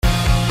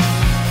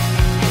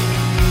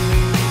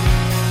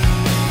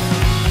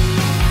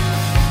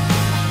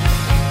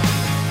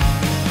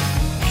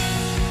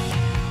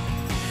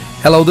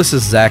Hello, this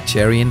is Zach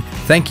Cherian.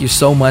 Thank you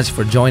so much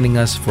for joining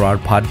us for our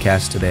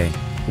podcast today.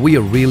 We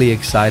are really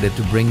excited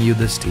to bring you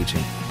this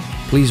teaching.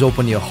 Please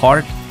open your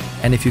heart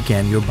and, if you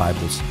can, your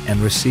Bibles and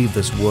receive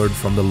this word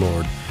from the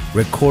Lord,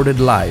 recorded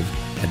live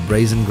at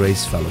Brazen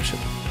Grace Fellowship.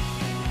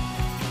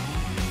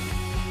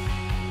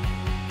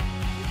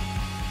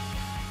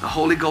 The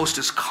Holy Ghost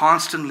is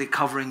constantly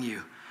covering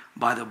you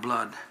by the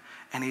blood,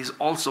 and He's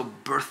also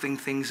birthing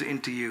things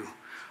into you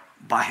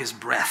by His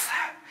breath.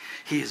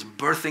 He is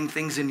birthing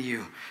things in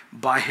you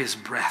by His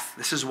breath.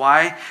 This is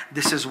why,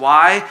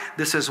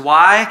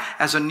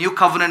 as a new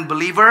covenant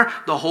believer,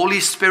 the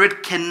Holy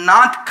Spirit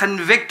cannot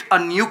convict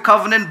a new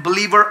covenant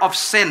believer of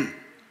sin.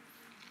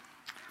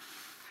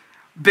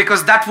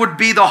 Because that would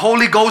be the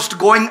Holy Ghost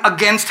going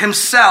against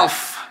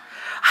Himself.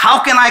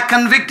 How can I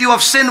convict you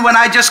of sin when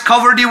I just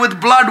covered you with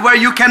blood where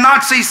you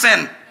cannot see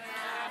sin?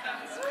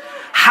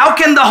 How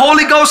can the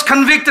Holy Ghost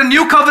convict a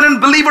new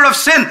covenant believer of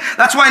sin?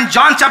 That's why in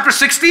John chapter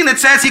 16 it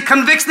says He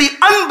convicts the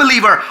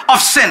unbeliever of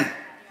sin.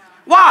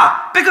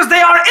 Why? Because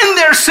they are in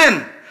their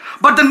sin.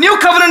 But the new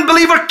covenant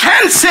believer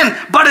can sin,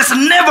 but is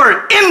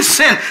never in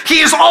sin. He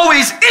is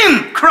always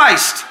in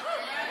Christ.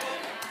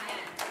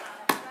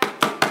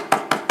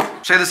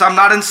 Say this: I'm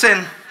not in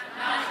sin.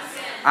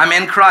 I'm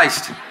in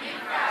Christ.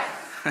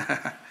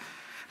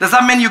 Does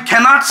that mean you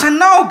cannot sin?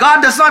 No,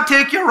 God does not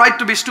take your right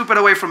to be stupid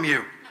away from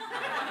you.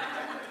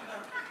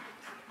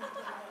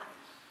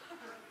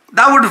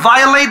 That would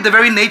violate the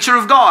very nature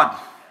of God.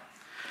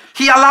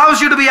 He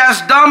allows you to be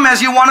as dumb as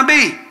you want to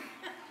be.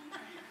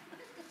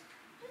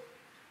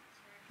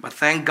 But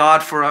thank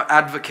God for an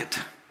advocate.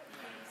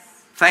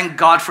 Thank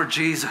God for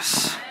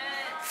Jesus.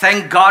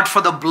 Thank God for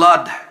the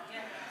blood.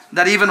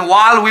 That even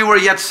while we were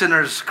yet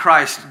sinners,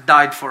 Christ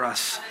died for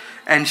us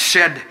and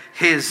shed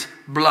His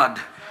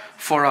blood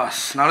for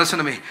us. Now listen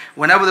to me.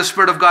 Whenever the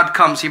Spirit of God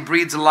comes, He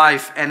breathes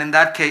life. And in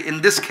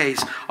this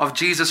case of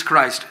Jesus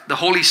Christ, the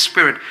Holy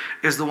Spirit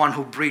is the one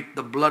who breathed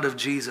the blood of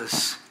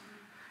Jesus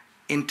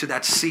into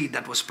that seed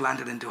that was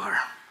planted into her.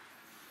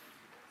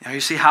 Now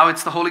you see how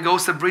it's the Holy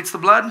Ghost that breathes the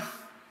blood?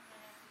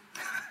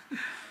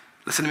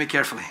 Listen to me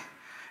carefully.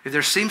 If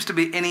there seems to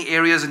be any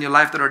areas in your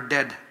life that are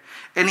dead,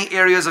 any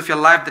areas of your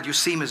life that you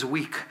seem as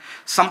weak,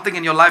 something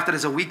in your life that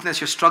is a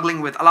weakness you're struggling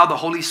with, allow the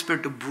Holy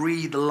Spirit to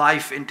breathe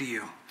life into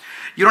you.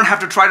 You don't have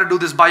to try to do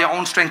this by your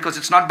own strength, because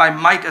it's not by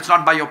might, it's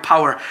not by your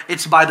power.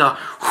 It's by the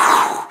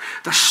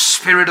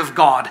Spirit of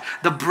God,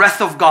 the breath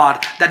of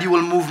God, that you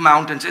will move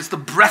mountains. It's the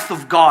breath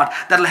of God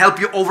that will help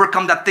you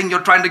overcome that thing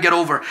you're trying to get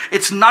over.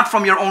 It's not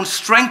from your own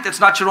strength. It's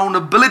not your own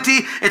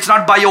ability. It's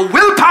not by your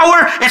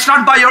willpower. It's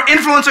not by your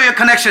influence or your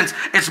connections.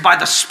 It's by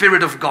the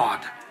Spirit of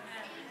God.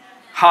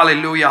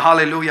 Hallelujah,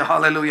 hallelujah,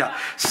 hallelujah.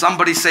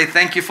 Somebody say,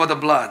 thank you for the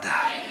blood.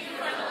 Thank you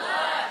for the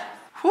blood.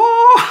 Woo.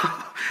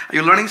 Are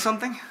you learning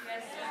something?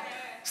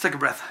 Let's take a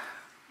breath.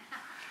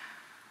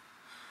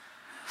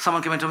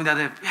 Someone came and told me the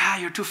other day, yeah,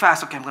 you're too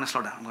fast. Okay, I'm going to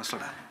slow down.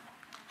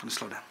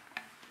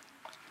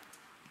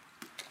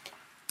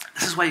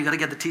 This is why you got to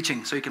get the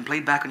teaching so you can play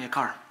it back on your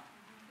car.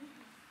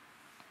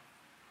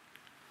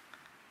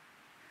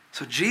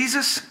 So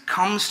Jesus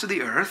comes to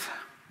the earth.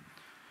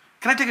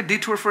 Can I take a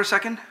detour for a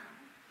second?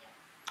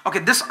 Okay,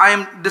 this I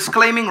am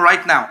disclaiming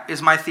right now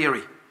is my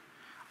theory.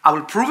 I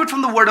will prove it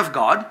from the Word of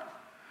God,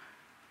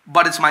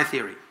 but it's my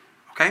theory.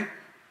 Okay?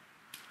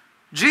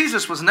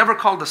 Jesus was never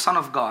called the Son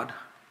of God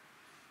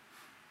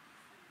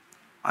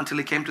until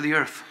He came to the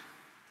earth.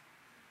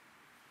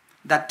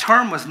 That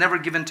term was never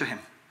given to Him.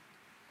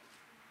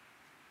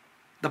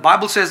 The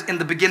Bible says, in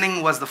the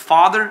beginning was the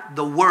Father,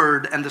 the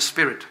Word, and the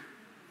Spirit.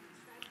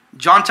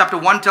 John chapter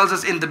 1 tells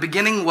us, in the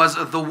beginning was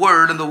the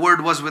Word, and the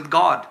Word was with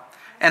God,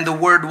 and the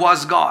Word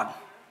was God.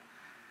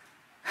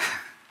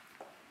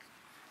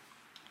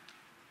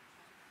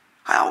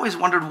 I always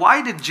wondered,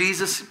 why did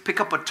Jesus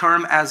pick up a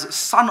term as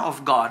Son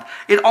of God?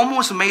 That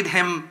almost made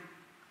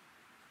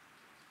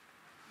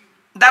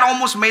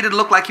it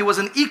look like He was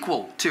an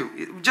equal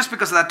to, just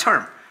because of that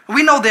term.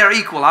 We know they are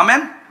equal,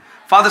 amen?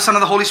 Father, Son,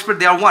 and the Holy Spirit,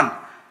 they are one.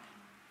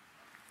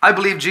 I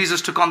believe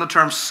Jesus took on the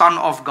term Son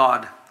of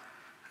God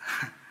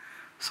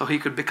so He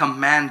could become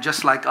man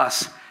just like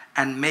us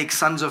and make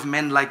sons of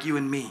men like you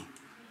and me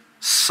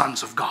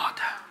sons of God.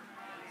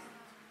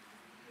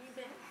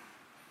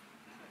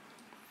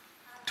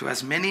 To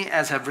as many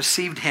as have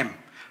received Him,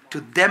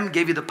 to them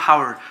gave you the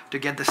power to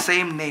get the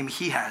same name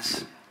He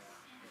has.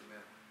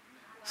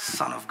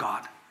 Son of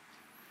God.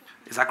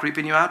 Is that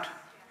creeping you out?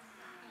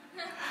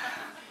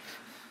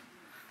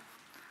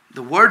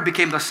 The Word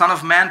became the Son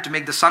of Man to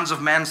make the sons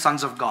of man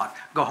sons of God.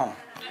 Go home.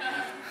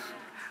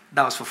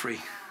 That was for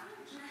free.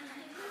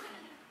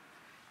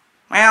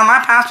 Well, my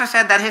pastor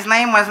said that His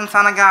name wasn't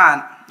Son of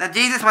God. That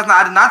Jesus was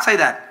not. I did not say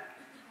that.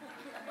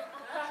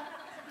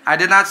 I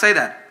did not say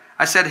that.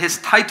 I said His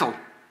title.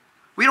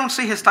 We don't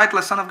see His title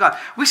as Son of God.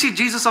 We see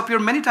Jesus appear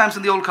many times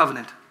in the Old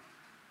Covenant.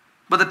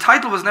 But the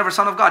title was never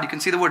Son of God. You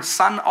can see the word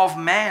Son of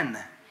Man.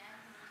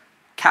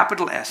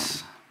 Capital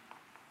S.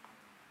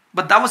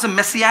 But that was a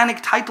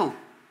messianic title.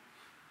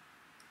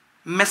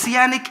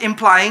 Messianic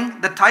implying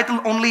the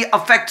title only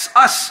affects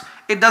us.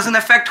 it doesn't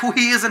affect who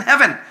he is in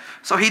heaven.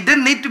 So he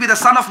didn't need to be the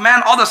Son of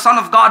Man or the Son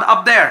of God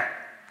up there.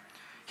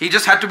 He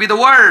just had to be the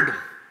Word.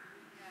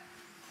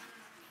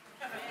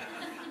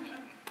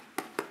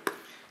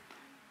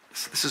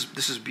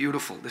 This is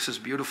beautiful. This is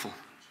beautiful.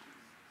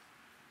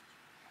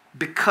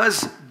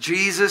 Because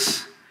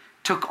Jesus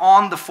took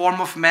on the form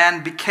of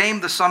man,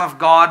 became the Son of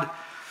God,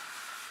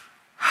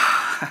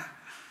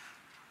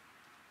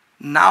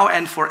 now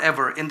and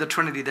forever in the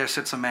Trinity there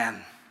sits a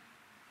man.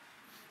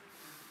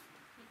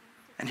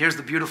 And here's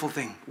the beautiful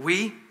thing.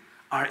 We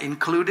are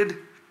included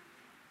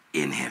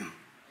in him.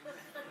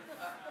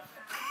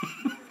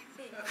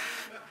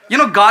 You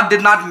know, God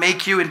did not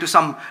make you into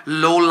some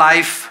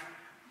low-life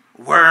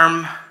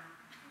worm.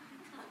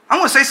 I'm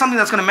going to say something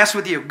that's going to mess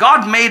with you.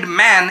 God made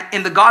man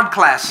in the God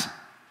class.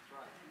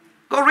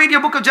 Go read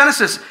your book of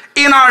Genesis.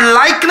 In our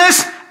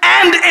likeness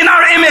and in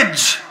our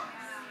image.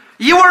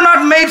 You were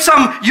not made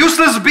some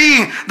useless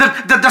being.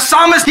 The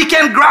psalmist, he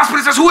can't grasp it.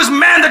 He says, who is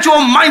man that you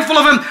are mindful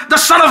of him? The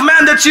Son of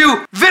Man that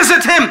you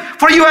visit him.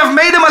 For you have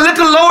made him a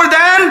little lower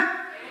than?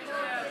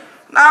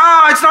 Angels.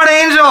 No, it's not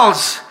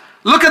angels.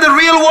 Look at the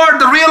real word.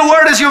 The real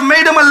word is you've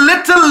made him a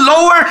little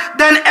lower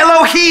than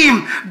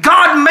Elohim.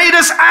 God made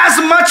us as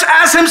much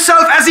as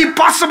himself as he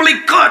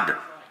possibly could.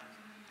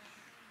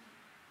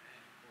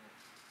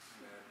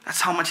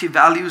 That's how much he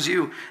values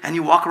you. And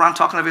you walk around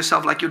talking of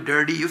yourself like you're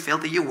dirty, you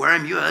filthy, you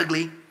worm, you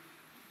ugly.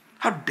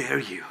 How dare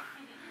you?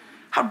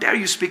 How dare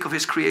you speak of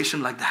his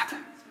creation like that?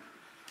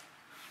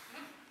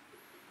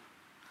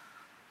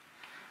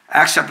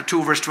 Acts chapter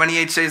 2 verse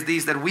 28 says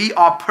these, that we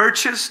are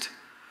purchased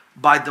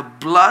by the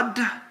blood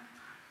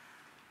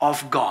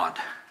of God.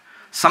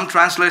 Some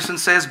translation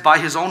says by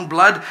his own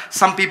blood.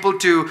 Some people,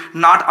 to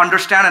not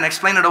understand and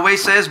explain it away,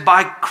 says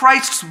by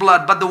Christ's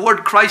blood. But the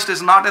word Christ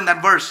is not in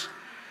that verse.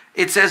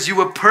 It says you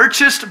were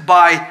purchased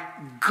by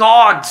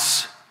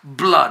God's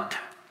blood.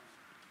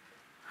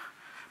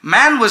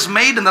 Man was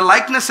made in the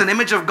likeness and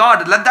image of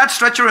God. Let that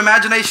stretch your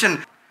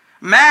imagination.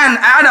 Man,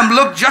 Adam,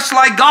 looked just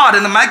like God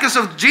in the likeness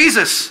of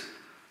Jesus.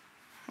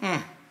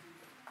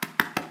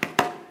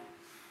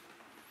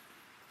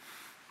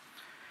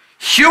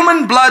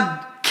 Human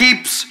blood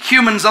keeps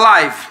humans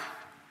alive.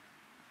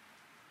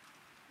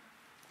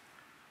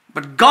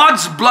 But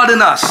God's blood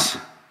in us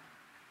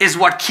is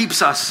what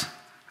keeps us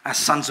as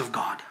sons of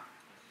God.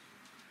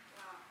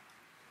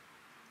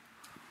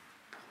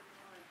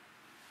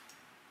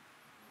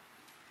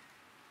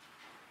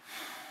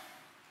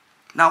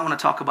 Now I want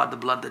to talk about the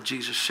blood that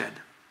Jesus shed.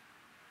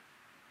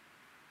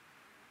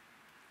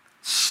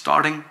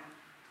 Starting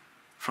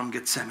from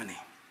Gethsemane.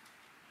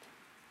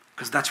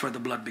 Because that's where the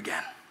blood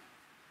began.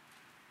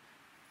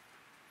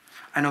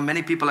 I know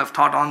many people have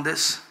taught on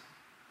this.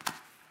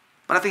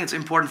 But I think it's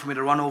important for me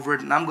to run over it.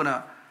 And I'm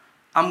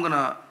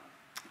gonna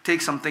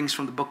take some things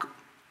from the book,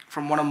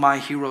 from one of my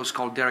heroes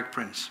called Derek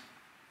Prince.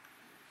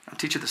 I'll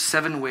teach you the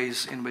 7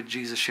 ways in which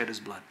Jesus shed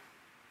his blood.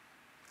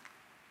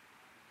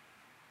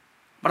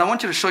 But I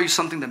want you to show you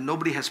something that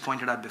nobody has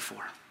pointed out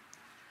before.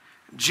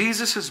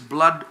 Jesus'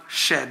 blood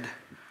shed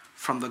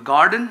from the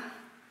garden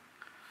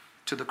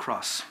to the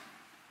cross.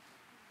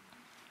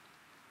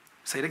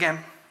 Say it again.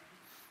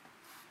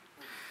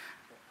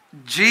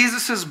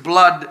 Jesus'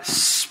 blood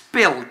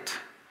spilled.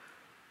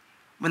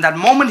 When that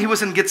moment he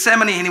was in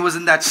Gethsemane and he was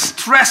in that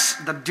stress,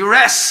 the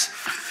duress,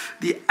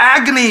 the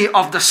agony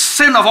of the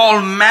sin of all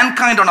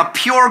mankind on a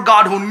pure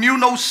God who knew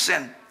no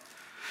sin.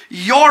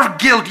 Your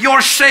guilt,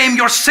 your shame,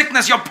 your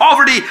sickness, your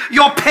poverty,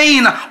 your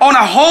pain on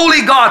a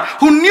holy God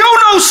who knew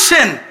no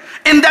sin.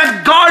 In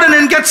that garden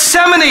in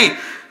Gethsemane,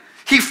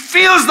 he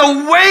feels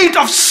the weight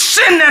of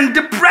sin and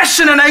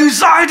depression and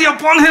anxiety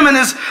upon him, and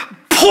his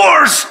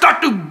pores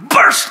start to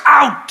burst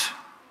out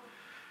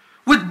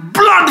with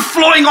blood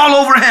flowing all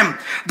over him.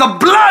 The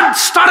blood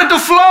started to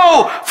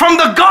flow from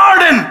the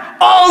garden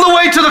all the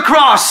way to the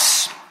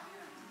cross.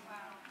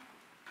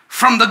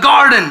 From the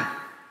garden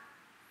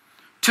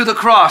to the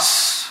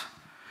cross.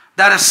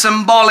 That is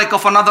symbolic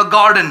of another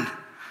garden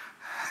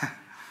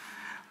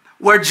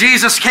where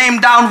Jesus came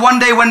down one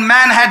day when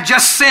man had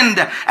just sinned,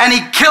 and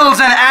he kills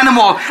an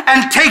animal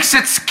and takes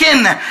its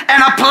skin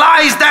and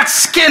applies that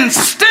skin,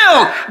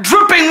 still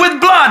dripping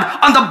with blood,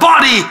 on the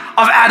body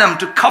of Adam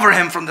to cover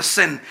him from the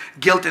sin,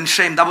 guilt, and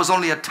shame. That was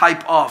only a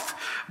type of.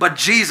 But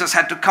Jesus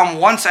had to come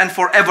once and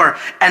forever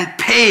and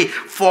pay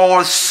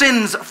for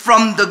sins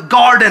from the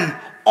garden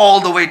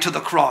all the way to the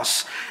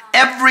cross.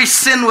 Every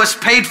sin was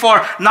paid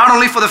for, not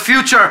only for the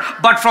future,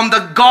 but from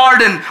the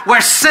garden where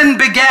sin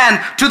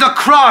began to the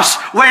cross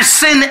where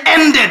sin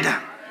ended.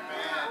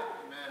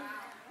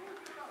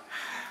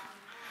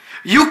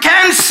 You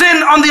can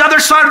sin on the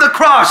other side of the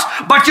cross,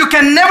 but you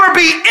can never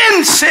be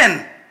in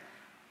sin.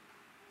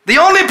 The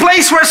only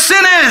place where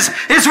sin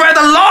is where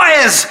the law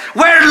is.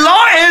 Where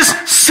law is,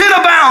 sin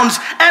abounds.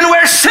 And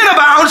where sin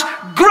abounds,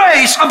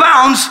 grace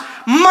abounds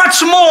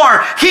much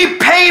more. He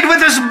paid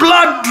with his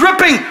blood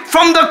dripping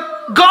from the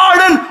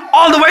garden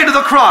all the way to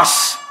the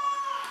cross.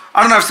 I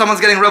don't know if someone's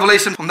getting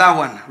revelation from that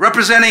one.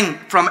 Representing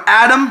from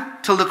Adam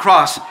till the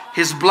cross,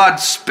 His blood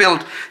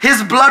spilled.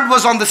 His blood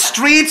was on the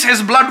streets.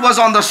 His blood was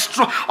on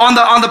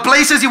the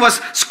places he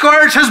was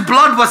scourged. His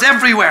blood was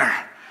everywhere.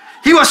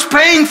 He was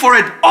paying for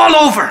it all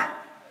over.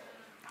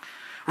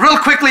 Real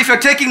quickly, if you're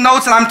taking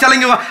notes, and I'm telling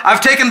you,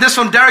 I've taken this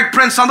from Derek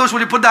Prince. Sandosh,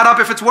 will you put that up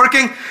if it's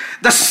working?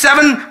 The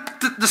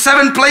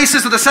seven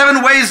places, or the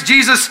 7 ways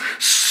Jesus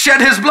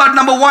shed his blood.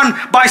 Number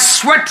 1, by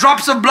sweat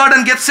drops of blood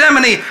in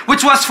Gethsemane,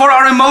 which was for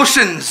our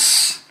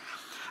emotions.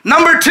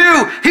 Number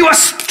 2, he was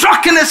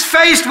struck in his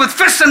face with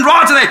fists and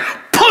rods, and they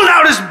pulled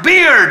out his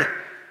beard.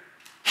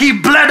 He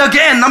bled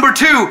again. Number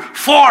 2,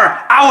 for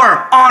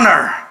our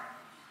honor.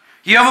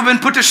 You ever been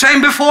put to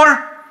shame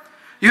before?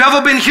 You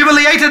ever been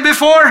humiliated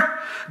before?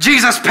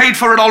 Jesus paid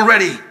for it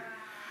already.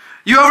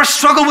 You ever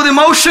struggle with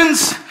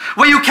emotions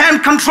where you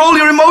can't control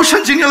your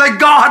emotions and you're like,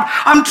 God,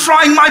 I'm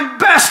trying my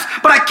best,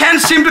 but I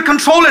can't seem to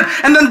control it.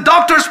 And then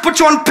doctors put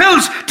you on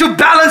pills to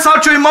balance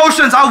out your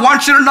emotions. I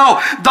want you to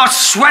know the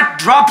sweat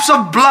drops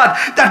of blood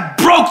that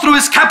broke through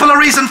his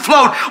capillaries and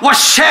flowed was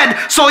shed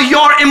so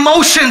your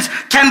emotions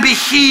can be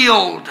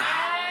healed.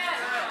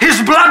 His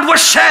blood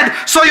was shed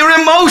so your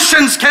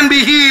emotions can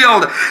be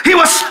healed. He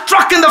was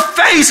struck in the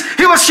face.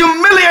 He was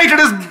humiliated.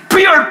 His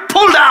beard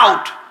pulled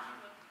out.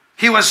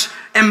 He was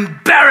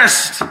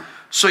embarrassed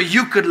so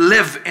you could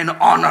live in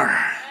honor.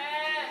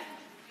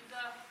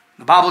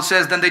 The Bible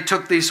says then they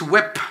took this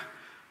whip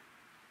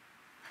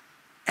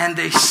and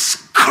they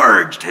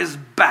scourged his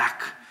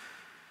back,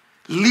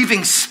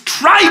 leaving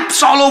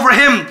stripes all over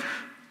him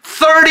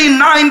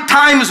 39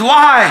 times.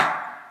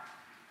 Why?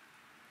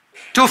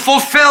 To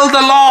fulfill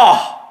the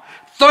law.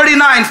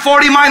 39,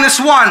 40 minus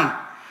 1.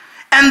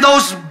 And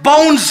those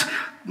bones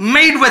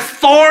made with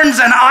thorns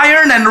and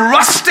iron and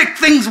rustic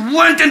things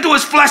went into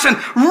his flesh and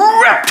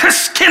ripped his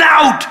skin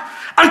out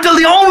until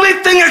the only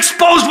thing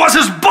exposed was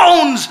his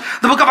bones.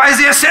 The book of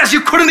Isaiah says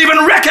you couldn't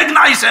even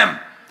recognize him.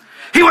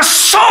 He was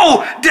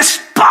so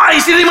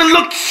despised, he didn't even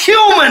look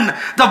human.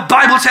 The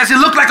Bible says he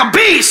looked like a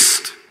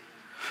beast.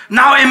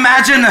 Now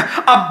imagine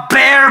a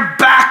bare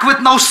back with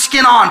no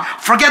skin on.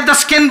 Forget the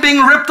skin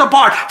being ripped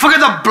apart. Forget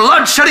the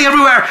blood shedding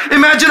everywhere.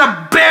 Imagine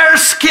a bare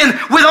skin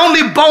with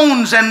only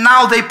bones, and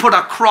now they put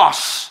a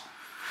cross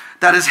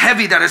that is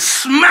heavy, that is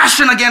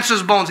smashing against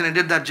his bones, and he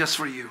did that just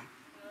for you.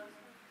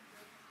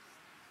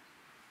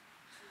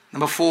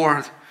 Number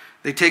 4,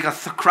 they take a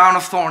crown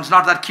of thorns,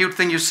 not that cute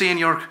thing you see in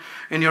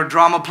your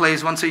drama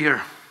plays once a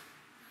year.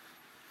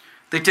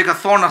 They take a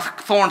thorn of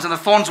thorns, and the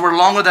thorns were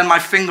longer than my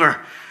finger.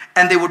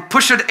 And they would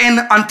push it in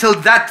until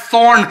that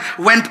thorn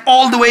went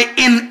all the way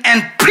in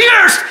and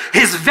pierced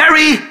his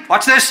very,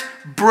 watch this,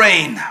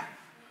 brain.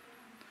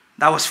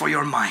 That was for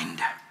your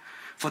mind,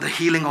 for the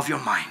healing of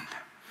your mind.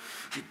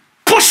 He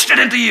pushed it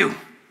into you.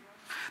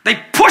 They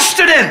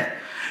pushed it in.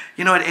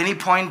 You know, at any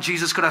point,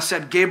 Jesus could have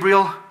said,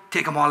 Gabriel,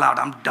 take them all out,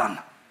 I'm done.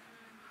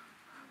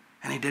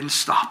 And he didn't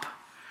stop.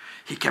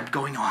 He kept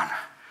going on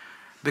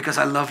because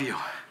I love you.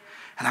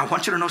 And I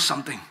want you to know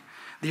something.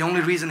 The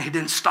only reason he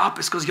didn't stop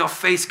is because your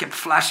face kept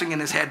flashing in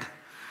his head.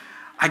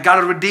 I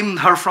got to redeem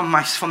her from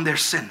their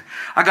sin.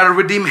 I got to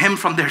redeem him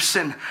from their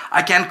sin.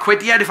 I can't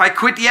quit yet. If I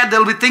quit yet,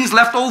 there'll be things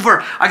left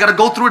over. I got to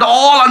go through it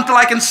all until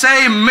I can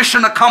say,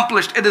 mission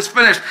accomplished. It is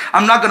finished.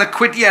 I'm not going to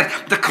quit yet.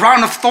 The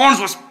crown of thorns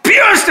was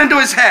pierced into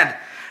his head.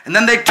 And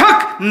then they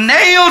took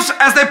nails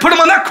as they put him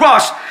on that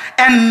cross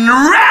and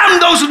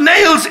rammed those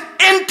nails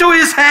into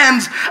his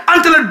hands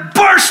until it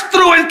burst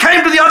through and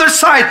came to the other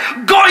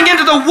side, going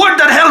into the wood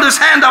that held his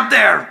hand up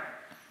there.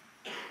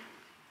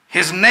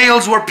 His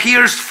nails were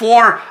pierced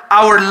for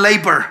our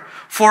labor,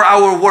 for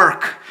our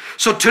work.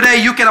 So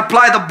today you can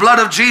apply the blood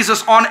of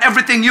Jesus on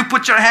everything you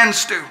put your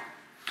hands to.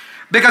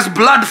 Because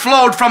blood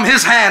flowed from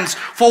his hands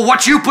for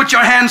what you put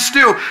your hands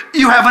to.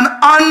 You have an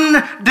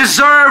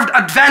undeserved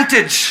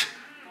advantage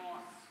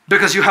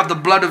because you have the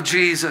blood of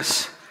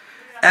Jesus.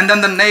 And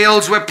then the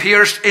nails were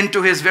pierced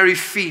into his very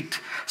feet,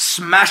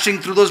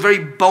 smashing through those very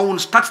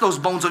bones. Touch those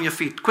bones on your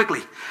feet,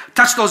 quickly.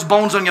 Touch those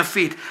bones on your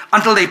feet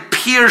until they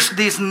pierced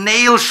these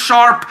nails,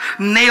 sharp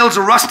nails,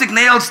 rustic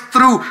nails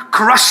through,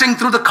 crushing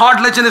through the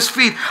cartilage in his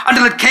feet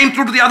until it came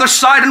through to the other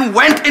side and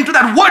went into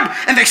that wood,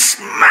 and they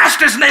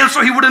smashed his nails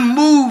so he wouldn't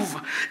move.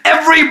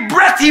 Every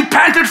breath he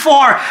panted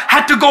for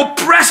had to go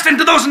pressed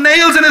into those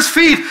nails in his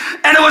feet,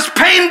 and it was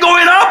pain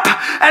going up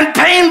and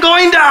pain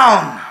going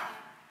down.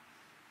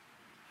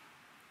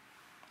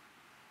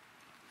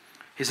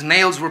 His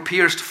nails were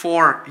pierced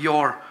for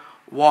your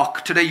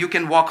walk. Today you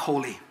can walk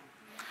holy.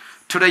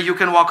 Today you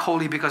can walk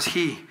holy because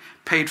he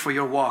paid for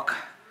your walk.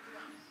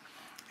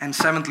 And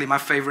seventhly, my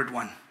favorite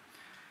one,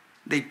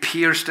 they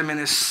pierced him in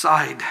his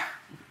side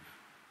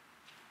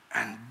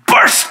and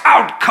burst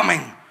out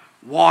coming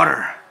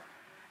water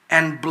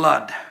and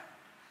blood.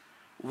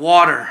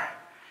 Water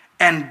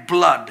and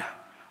blood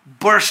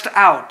burst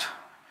out.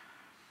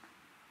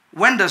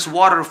 When does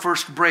water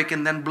first break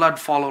and then blood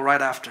follow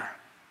right after?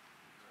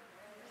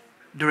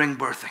 During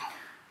birthing.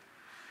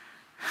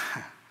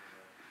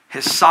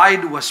 His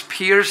side was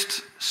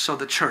pierced so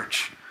the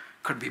church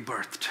could be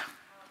birthed.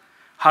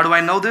 How do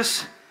I know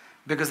this?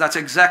 Because that's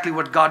exactly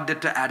what God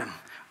did to Adam.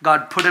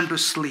 God put him to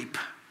sleep.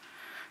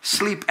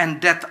 Sleep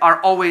and death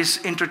are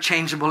always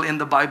interchangeable in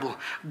the Bible.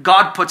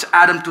 God puts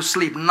Adam to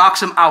sleep,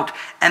 knocks him out,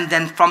 and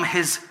then from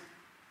his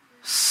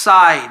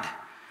side.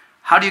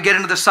 How do you get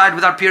into the side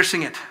without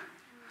piercing it?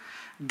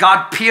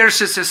 God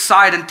pierces his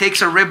side and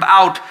takes a rib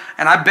out,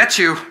 and I bet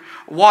you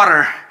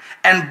water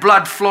and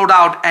blood flowed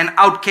out, and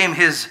out came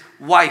his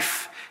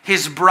wife,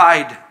 his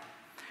bride.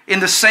 In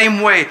the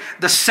same way,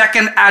 the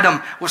second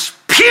Adam was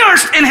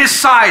pierced in his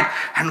side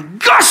and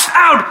gushed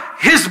out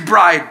his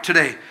bride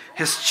today,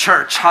 his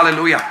church.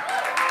 Hallelujah.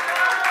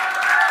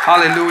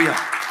 Hallelujah.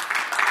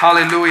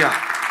 Hallelujah.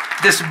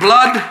 This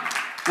blood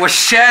was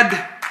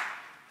shed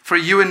for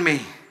you and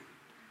me.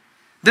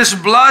 This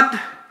blood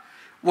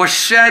was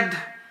shed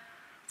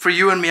for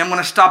you and me. I'm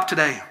going to stop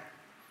today.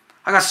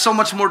 I got so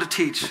much more to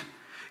teach.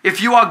 If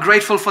you are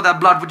grateful for that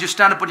blood, would you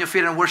stand up on your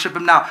feet and worship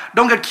him now?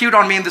 Don't get cute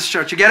on me in this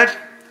church. You get it?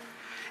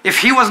 If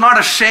he was not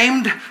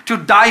ashamed to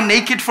die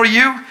naked for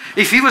you,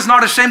 if he was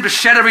not ashamed to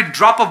shed every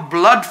drop of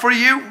blood for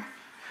you,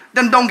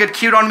 then don't get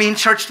cute on me in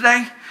church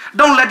today.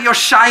 Don't let your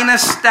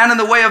shyness stand in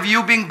the way of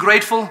you being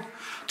grateful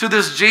to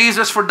this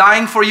Jesus for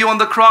dying for you on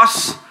the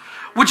cross.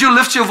 Would you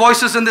lift your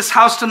voices in this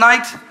house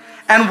tonight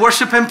and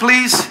worship him,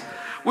 please?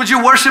 Would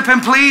you worship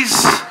him,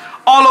 please?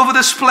 All over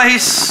this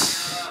place.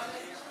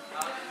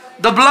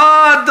 The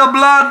blood, the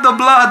blood, the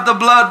blood, the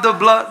blood, the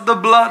blood, the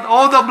blood.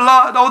 Oh, the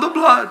blood, oh, the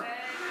blood.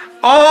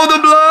 Oh, the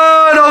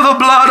blood, oh, the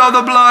blood, oh,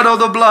 the blood, oh,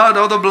 the blood,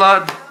 oh, the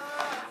blood.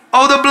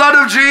 Oh, the blood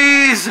of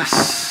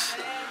Jesus.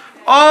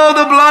 Oh,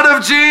 the blood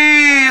of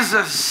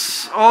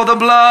Jesus. Oh, the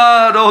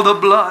blood, oh, the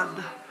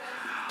blood.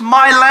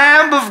 My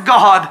Lamb of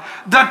God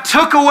that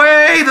took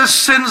away the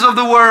sins of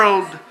the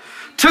world.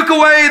 Took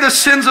away the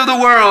sins of the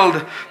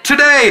world.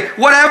 Today,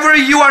 whatever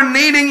you are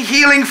needing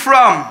healing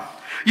from,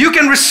 you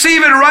can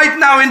receive it right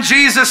now in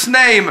Jesus'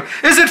 name.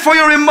 Is it for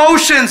your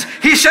emotions?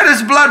 He shed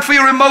his blood for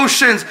your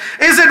emotions.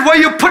 Is it where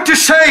you put to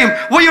shame,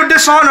 where you're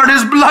dishonored?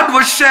 His blood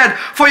was shed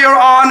for your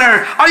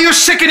honor. Are you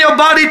sick in your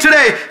body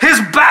today?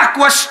 His back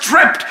was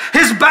stripped.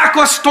 His back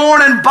was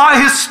torn, and by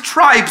his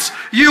stripes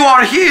you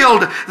are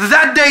healed.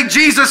 That day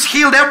Jesus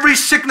healed every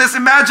sickness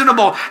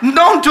imaginable,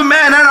 known to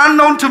man and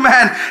unknown to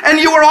man. And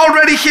you are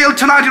already healed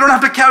tonight. You don't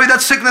have to carry that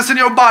sickness in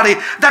your body.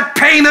 That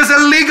pain is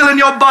illegal in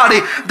your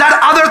body.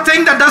 That other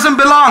thing that doesn't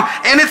belong,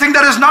 anything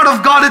that is not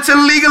of God, it's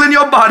illegal in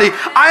your body.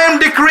 I am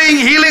decreeing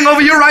healing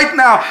over you right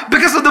now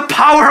because of the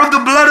power of the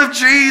blood of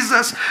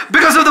Jesus.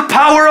 Because of the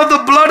power of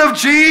the blood of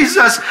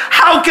Jesus.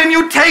 How can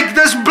you take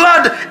this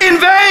blood in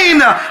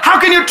vain?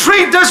 How can you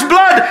treat this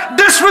blood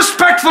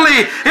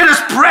disrespectfully? It is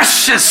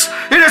precious.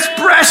 It is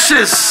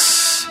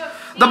precious.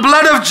 The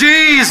blood of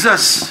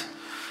Jesus.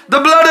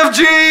 The blood of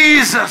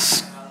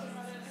Jesus.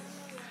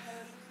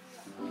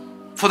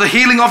 For the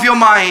healing of your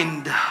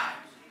mind.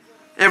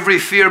 Every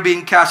fear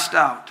being cast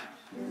out.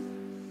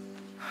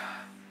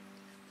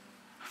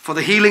 For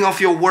the healing of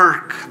your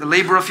work, the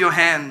labor of your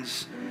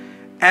hands,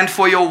 and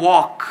for your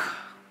walk.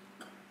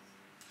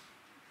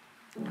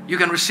 You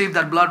can receive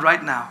that blood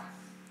right now.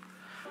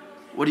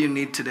 What do you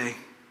need today?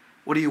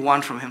 What do you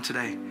want from him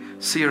today?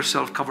 See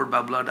yourself covered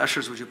by blood.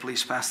 Ushers, would you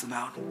please pass them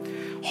out?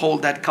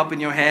 Hold that cup in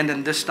your hand,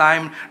 and this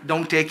time,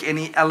 don't take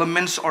any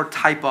elements or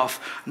type of.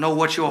 Know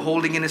what you're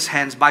holding in his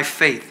hands by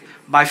faith.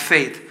 By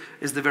faith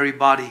is the very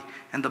body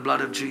and the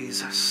blood of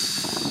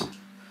Jesus.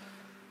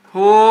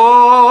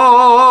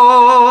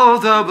 Oh,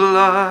 the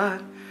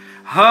blood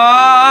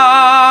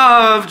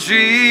of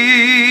Jesus.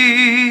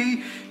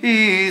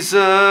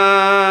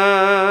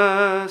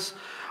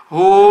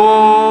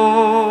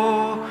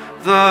 Oh,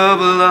 the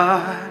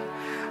blood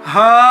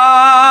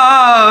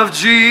of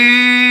Jesus.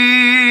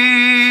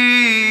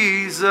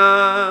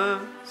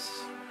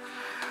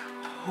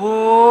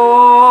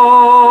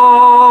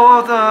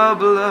 Oh, the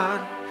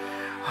blood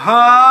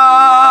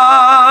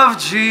of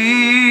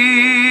Jesus.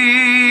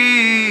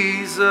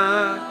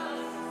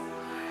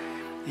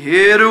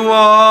 It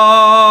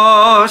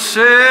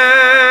washes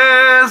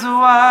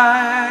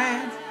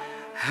white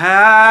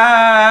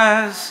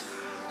as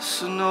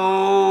snow.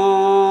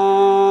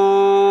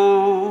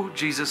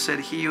 Jesus said,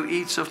 he who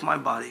eats of my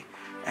body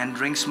and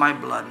drinks my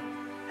blood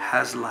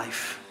has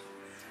life.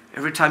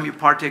 Every time you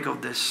partake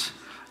of this,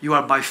 you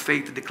are by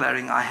faith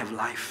declaring, I have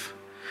life.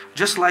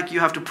 Just like you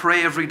have to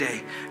pray every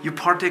day, you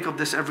partake of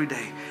this every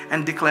day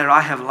and declare,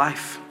 I have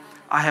life.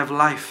 I have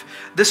life.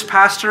 This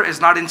pastor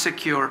is not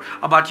insecure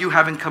about you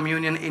having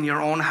communion in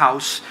your own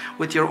house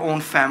with your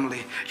own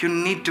family. You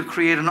need to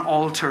create an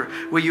altar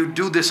where you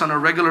do this on a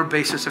regular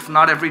basis, if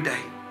not every day.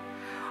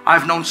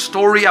 I've known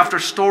story after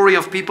story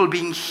of people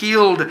being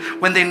healed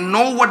when they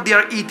know what they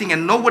are eating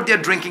and know what they're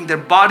drinking. Their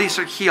bodies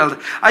are healed.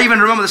 I even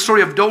remember the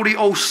story of Dodie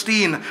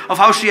Osteen, of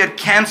how she had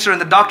cancer and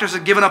the doctors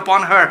had given up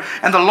on her.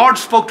 And the Lord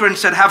spoke to her and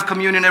said, have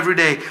communion every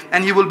day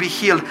and you will be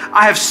healed.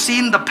 I have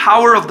seen the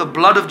power of the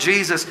blood of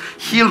Jesus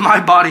heal my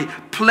body.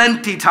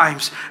 plenty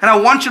times. And I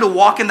want you to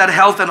walk in that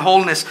health and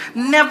wholeness.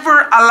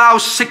 Never allow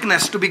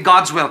sickness to be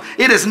God's will.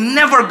 It is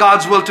never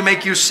God's will to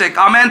make you sick.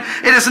 Amen.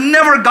 It is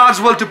never God's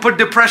will to put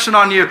depression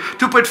on you,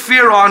 to put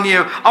fear on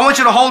you. I want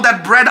you to hold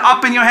that bread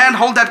up in your hand,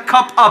 hold that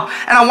cup up.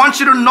 And I want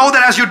you to know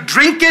that as you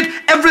drink it,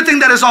 everything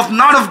that is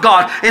not of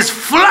God is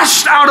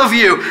flushed out of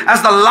you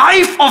as the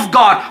life of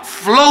God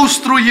flows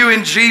through you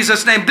in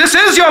Jesus' name. This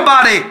is your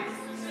body.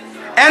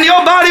 And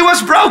your body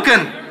was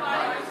broken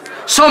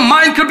so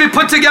mine could be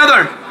put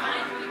together.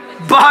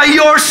 By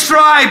your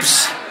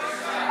stripes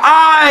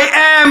I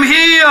am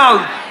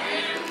healed.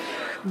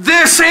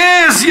 This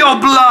is your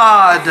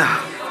blood.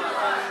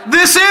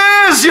 This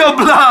is your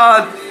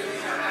blood.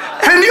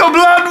 And your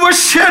blood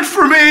was shed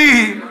for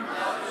me,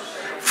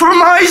 for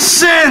my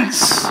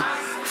sins,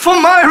 for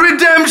my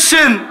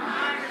redemption,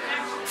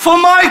 for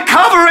my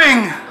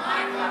covering,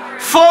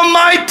 for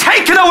my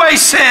taken away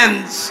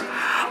sins.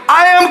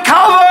 I am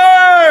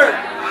covered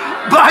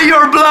by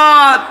your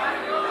blood.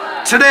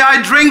 Today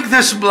I drink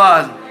this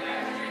blood,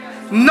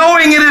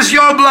 knowing it is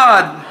your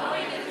blood.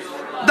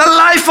 The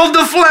life of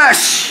the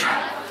flesh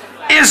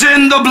is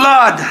in the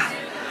blood.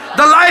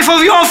 The life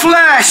of your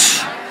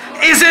flesh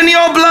is in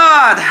your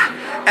blood.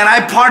 And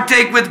I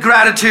partake with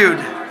gratitude,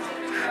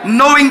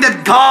 knowing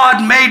that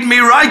God made me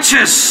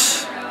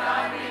righteous.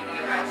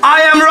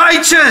 I am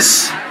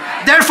righteous.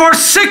 Therefore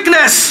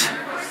sickness,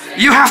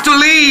 you have to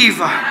leave.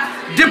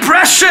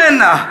 Depression,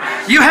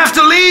 you have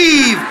to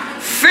leave.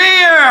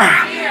 Fear,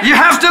 you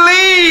have to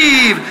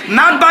leave.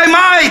 Not by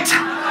might,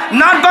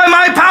 not by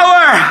my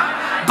power,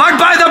 but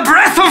by the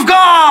breath of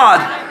God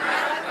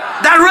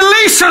that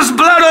releases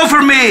blood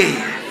over me.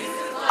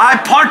 I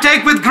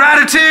partake with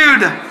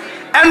gratitude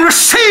and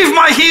receive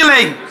my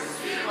healing,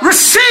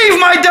 receive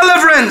my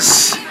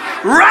deliverance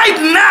right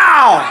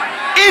now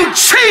in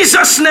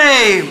Jesus'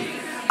 name.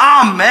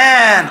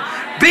 Amen.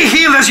 Be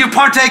healed as you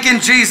partake in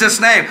Jesus'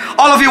 name.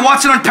 All of you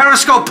watching on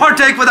Periscope,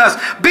 partake with us.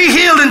 Be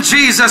healed in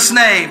Jesus'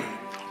 name.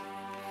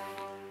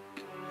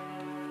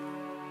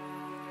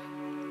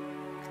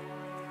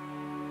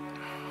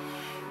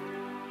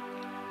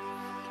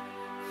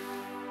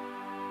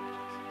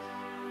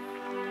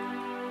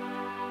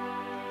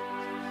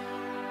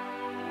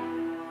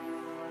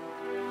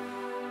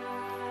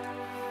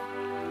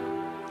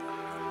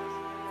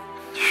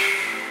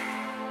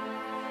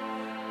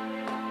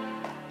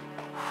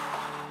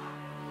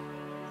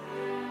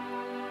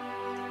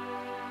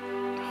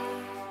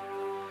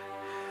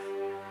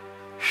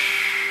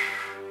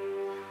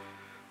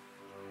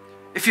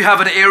 If you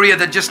have an area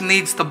that just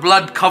needs the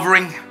blood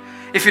covering,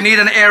 if you need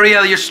an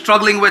area you're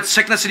struggling with,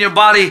 sickness in your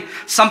body,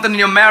 something in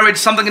your marriage,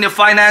 something in your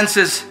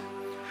finances,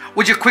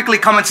 would you quickly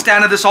come and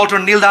stand at this altar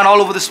and kneel down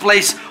all over this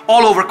place,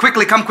 all over,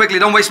 quickly, come quickly,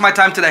 don't waste my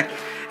time today.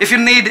 If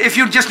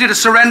you just need to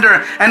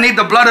surrender and need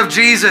the blood of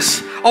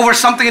Jesus over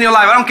something in your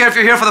life, I don't care if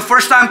you're here for the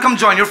first time, come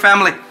join your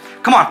family.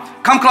 Come on,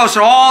 come closer,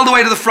 all the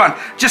way to the front.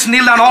 Just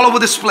kneel down all over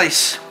this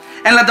place.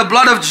 And let the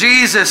blood of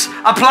Jesus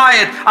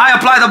apply it. I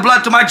apply the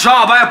blood to my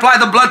job. I apply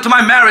the blood to my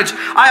marriage.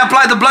 I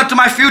apply the blood to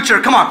my future.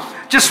 Come on.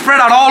 Just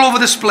spread out all over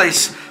this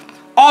place.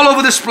 All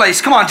over this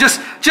place. Come on. Just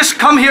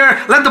come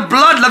here. Let the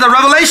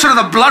revelation of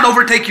the blood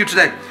overtake you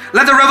today.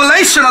 Let the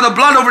revelation of the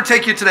blood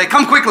overtake you today.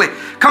 Come quickly.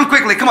 Come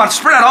quickly. Come on.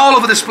 Spread out all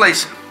over this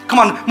place. Come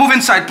on. Move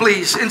inside,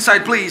 please.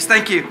 Inside, please.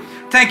 Thank you.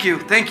 Thank you.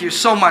 Thank you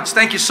so much.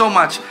 Thank you so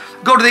much.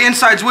 Go to the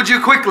insides, would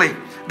you, quickly?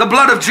 The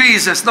blood of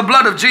Jesus, the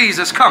blood of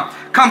Jesus, come,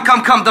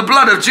 the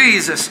blood of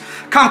Jesus,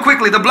 come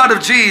quickly, the blood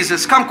of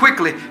Jesus, come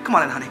quickly. Come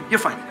on in, honey, you're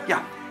fine,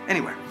 yeah,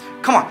 anywhere.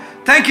 Come on,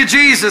 thank you,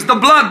 Jesus, the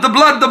blood, the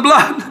blood, the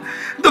blood,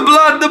 the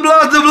blood, the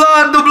blood, the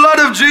blood, the blood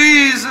of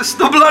Jesus,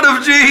 the blood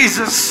of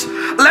Jesus.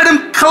 Let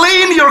him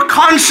clean your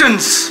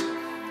conscience.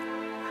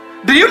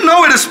 Do you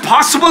know it is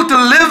possible to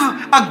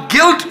live a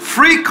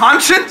guilt-free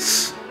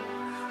conscience?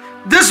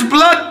 This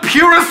blood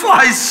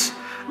purifies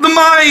the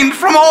mind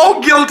from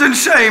all guilt and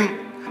shame.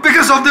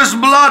 Because of this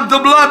blood, the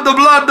blood, the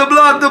blood, the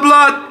blood, the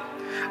blood.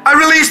 I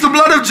release the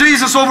blood of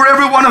Jesus over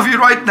every one of you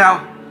right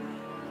now.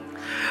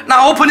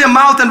 Now open your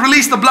mouth and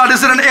release the blood.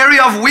 Is it an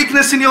area of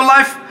weakness in your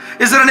life?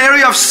 Is it an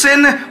area of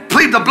sin?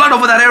 Plead the blood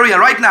over that area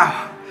right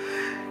now.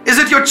 Is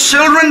it your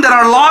children that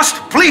are lost?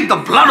 Plead the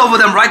blood over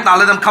them right now.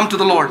 Let them come to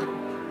the Lord.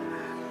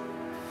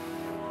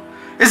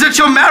 Is it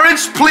your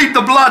marriage? Plead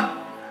the blood.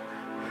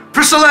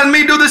 Priscilla and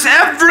me do this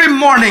every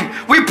morning.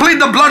 We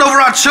plead the blood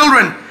over our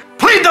children.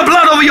 Plead the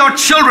blood over your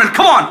children.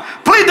 Come on.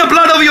 Plead the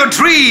blood over your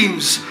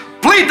dreams.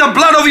 Plead the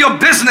blood over your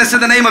business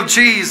in the name of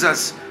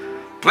Jesus.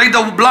 Plead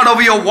the blood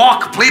over your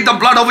walk. Plead the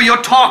blood over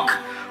your talk.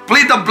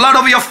 Plead the blood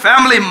over your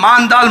family.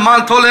 Mandal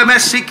mantole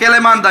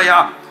mesikele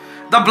mandaya.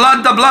 The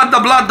blood, the blood,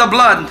 the blood, the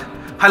blood.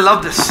 I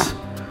love this.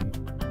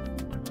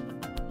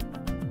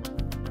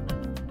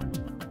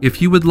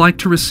 If you would like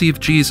to receive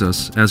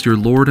Jesus as your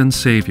Lord and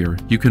Savior,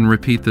 you can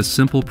repeat this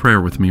simple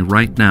prayer with me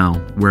right now,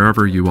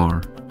 wherever you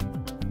are.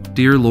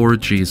 Dear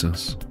Lord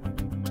Jesus,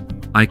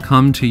 I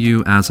come to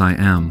you as I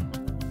am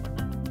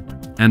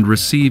and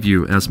receive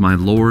you as my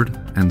Lord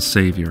and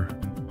Savior.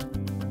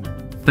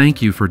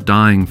 Thank you for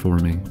dying for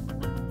me.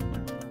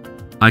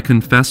 I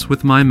confess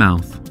with my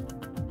mouth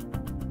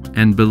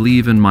and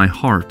believe in my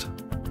heart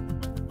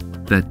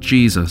that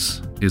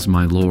Jesus is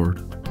my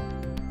Lord.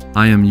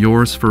 I am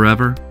yours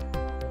forever.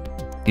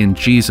 In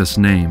Jesus'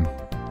 name,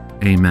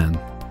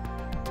 amen.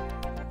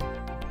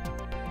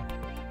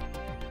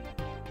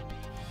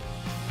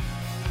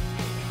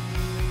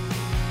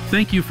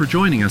 Thank you for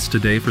joining us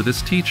today for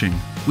this teaching.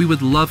 We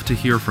would love to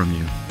hear from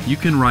you. You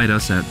can write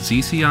us at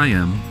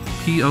ZCIM,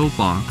 P.O.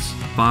 Box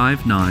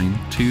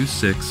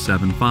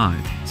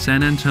 592675,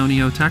 San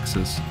Antonio,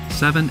 Texas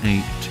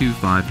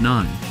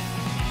 78259.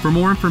 For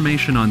more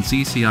information on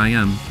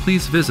ZCIM,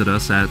 please visit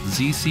us at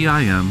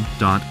zcim.org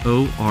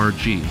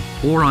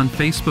or on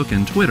Facebook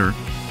and Twitter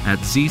at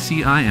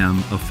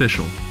ZCIM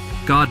Official.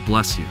 God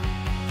bless you.